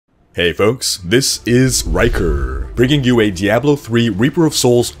Hey folks, this is Rhykker, bringing you a Diablo 3 Reaper of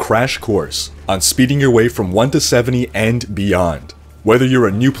Souls crash course on speeding your way from 1 to 70 and beyond. Whether you're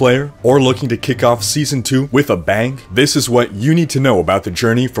a new player or looking to kick off Season 2 with a bang, this is what you need to know about the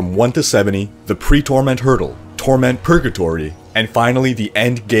journey from 1 to 70, the pre-Torment hurdle, Torment Purgatory, and finally the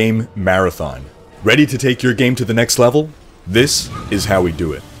end game marathon. Ready to take your game to the next level? This is how we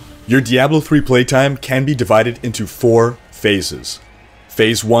do it. Your Diablo 3 playtime can be divided into 4 phases.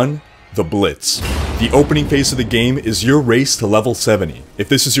 Phase 1, the Blitz. The opening phase of the game is your race to level 70. If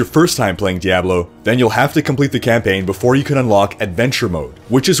this is your first time playing Diablo, then you'll have to complete the campaign before you can unlock Adventure Mode,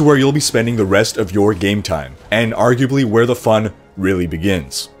 which is where you'll be spending the rest of your game time, and arguably where the fun really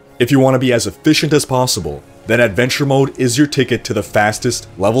begins. If you want to be as efficient as possible, then Adventure Mode is your ticket to the fastest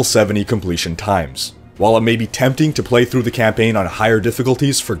level 70 completion times. While it may be tempting to play through the campaign on higher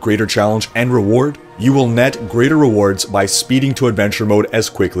difficulties for greater challenge and reward, you will net greater rewards by speeding to Adventure Mode as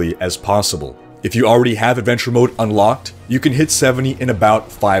quickly as possible. If you already have Adventure Mode unlocked, you can hit 70 in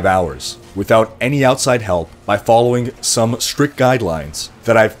about 5 hours, without any outside help, by following some strict guidelines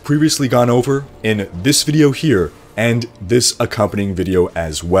that I've previously gone over in this video here and this accompanying video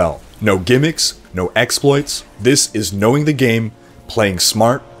as well. No gimmicks, no exploits. This is knowing the game, playing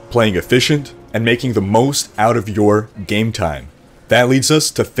smart, playing efficient, and making the most out of your game time. That leads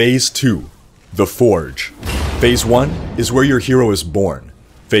us to Phase 2, the Forge. Phase 1 is where your hero is born.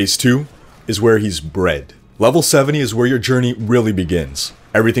 Phase 2 is where he's bred. Level 70 is where your journey really begins.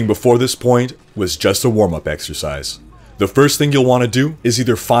 Everything before this point was just a warm-up exercise. The first thing you'll want to do is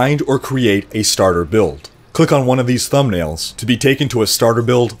either find or create a starter build. Click on one of these thumbnails to be taken to a starter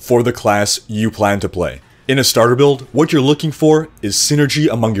build for the class you plan to play. In a starter build, what you're looking for is synergy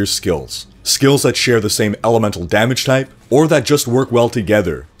among your skills. Skills that share the same elemental damage type, or that just work well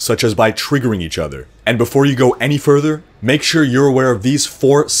together, such as by triggering each other. And before you go any further, make sure you're aware of these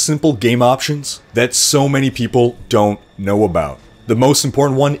 4 simple game options that so many people don't know about. The most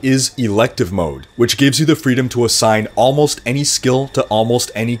important one is Elective Mode, which gives you the freedom to assign almost any skill to almost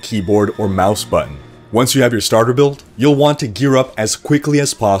any keyboard or mouse button. Once you have your starter build, you'll want to gear up as quickly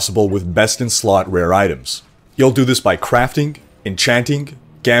as possible with best-in-slot rare items. You'll do this by crafting, enchanting,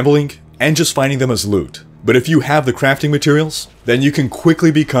 gambling, and just finding them as loot. But if you have the crafting materials, then you can quickly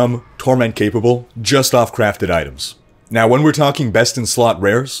become Torment capable just off crafted items. Now when we're talking best-in-slot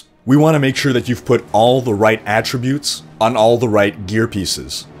rares, we want to make sure that you've put all the right attributes on all the right gear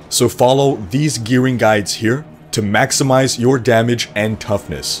pieces. So follow these gearing guides here to maximize your damage and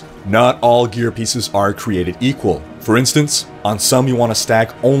toughness. Not all gear pieces are created equal. For instance, on some you want to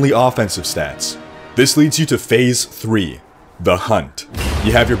stack only offensive stats. This leads you to Phase 3, the Hunt.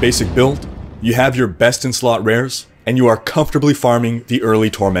 You have your basic build, you have your best-in-slot rares, and you are comfortably farming the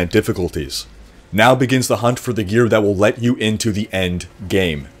early Torment difficulties. Now begins the hunt for the gear that will let you into the end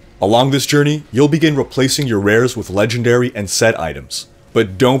game. Along this journey, you'll begin replacing your rares with legendary and set items.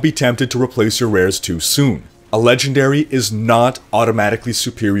 But don't be tempted to replace your rares too soon. A legendary is not automatically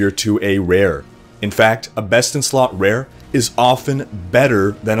superior to a rare. In fact, a best-in-slot rare is often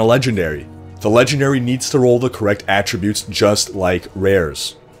better than a legendary. The legendary needs to roll the correct attributes just like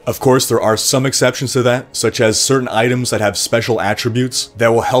rares. Of course, there are some exceptions to that, such as certain items that have special attributes that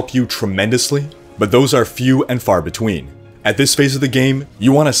will help you tremendously, but those are few and far between. At this phase of the game,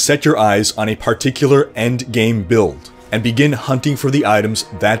 you want to set your eyes on a particular end game build and begin hunting for the items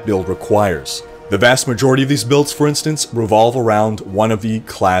that build requires. The vast majority of these builds, for instance, revolve around one of the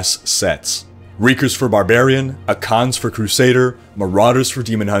class sets. Rhykkers for Barbarian, Akans for Crusader, Marauders for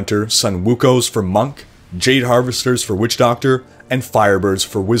Demon Hunter, Sun Wukos for Monk, Jade Harvesters for Witch Doctor, and Firebirds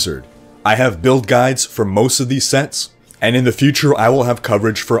for Wizard. I have build guides for most of these sets, and in the future I will have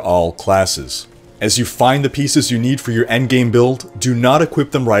coverage for all classes. As you find the pieces you need for your endgame build, do not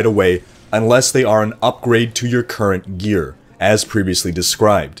equip them right away unless they are an upgrade to your current gear, as previously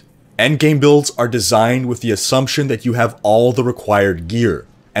described. Endgame builds are designed with the assumption that you have all the required gear.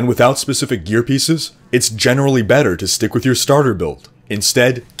 And without specific gear pieces, it's generally better to stick with your starter build.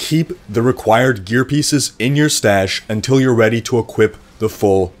 Instead, keep the required gear pieces in your stash until you're ready to equip the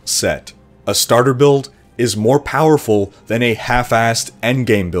full set. A starter build is more powerful than a half-assed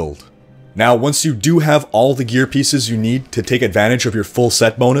endgame build. Now, once you do have all the gear pieces you need to take advantage of your full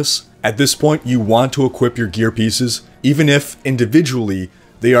set bonus, at this point you want to equip your gear pieces, even if individually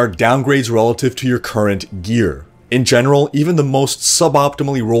they are downgrades relative to your current gear. In general, even the most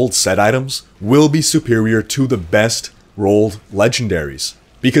suboptimally rolled set items will be superior to the best rolled legendaries,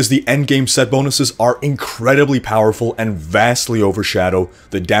 because the endgame set bonuses are incredibly powerful and vastly overshadow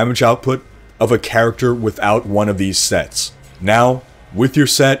the damage output of a character without one of these sets. Now, with your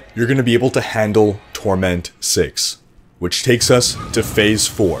set, you're going to be able to handle Torment 6, which takes us to Phase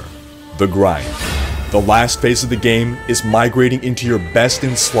 4, the grind. The last phase of the game is migrating into your best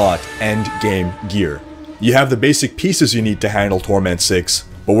in slot end game gear. You have the basic pieces you need to handle Torment 6,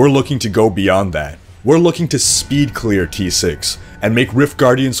 but we're looking to go beyond that. We're looking to speed clear T6 and make Rift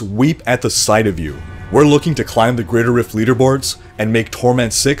Guardians weep at the sight of you. We're looking to climb the Greater Rift leaderboards and make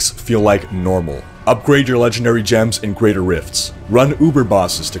Torment 6 feel like normal. Upgrade your legendary gems in Greater Rifts. Run Uber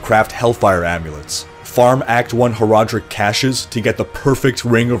bosses to craft Hellfire amulets. Farm Act 1 Horadric caches to get the perfect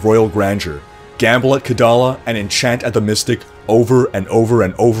Ring of Royal Grandeur. Gamble at Kadala and enchant at the Mystic over and over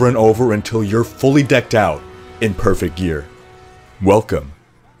and over and over until you're fully decked out in perfect gear. Welcome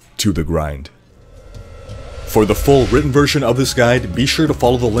to the grind. For the full written version of this guide, be sure to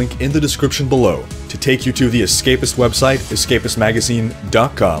follow the link in the description below to take you to the Escapist website,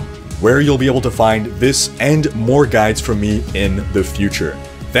 escapistmagazine.com, where you'll be able to find this and more guides from me in the future.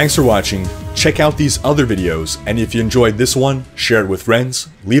 Thanks for watching, check out these other videos, and if you enjoyed this one, share it with friends,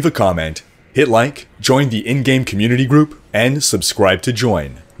 leave a comment, hit like, join the in-game community group, and subscribe to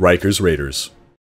join Rhykker's Raiders.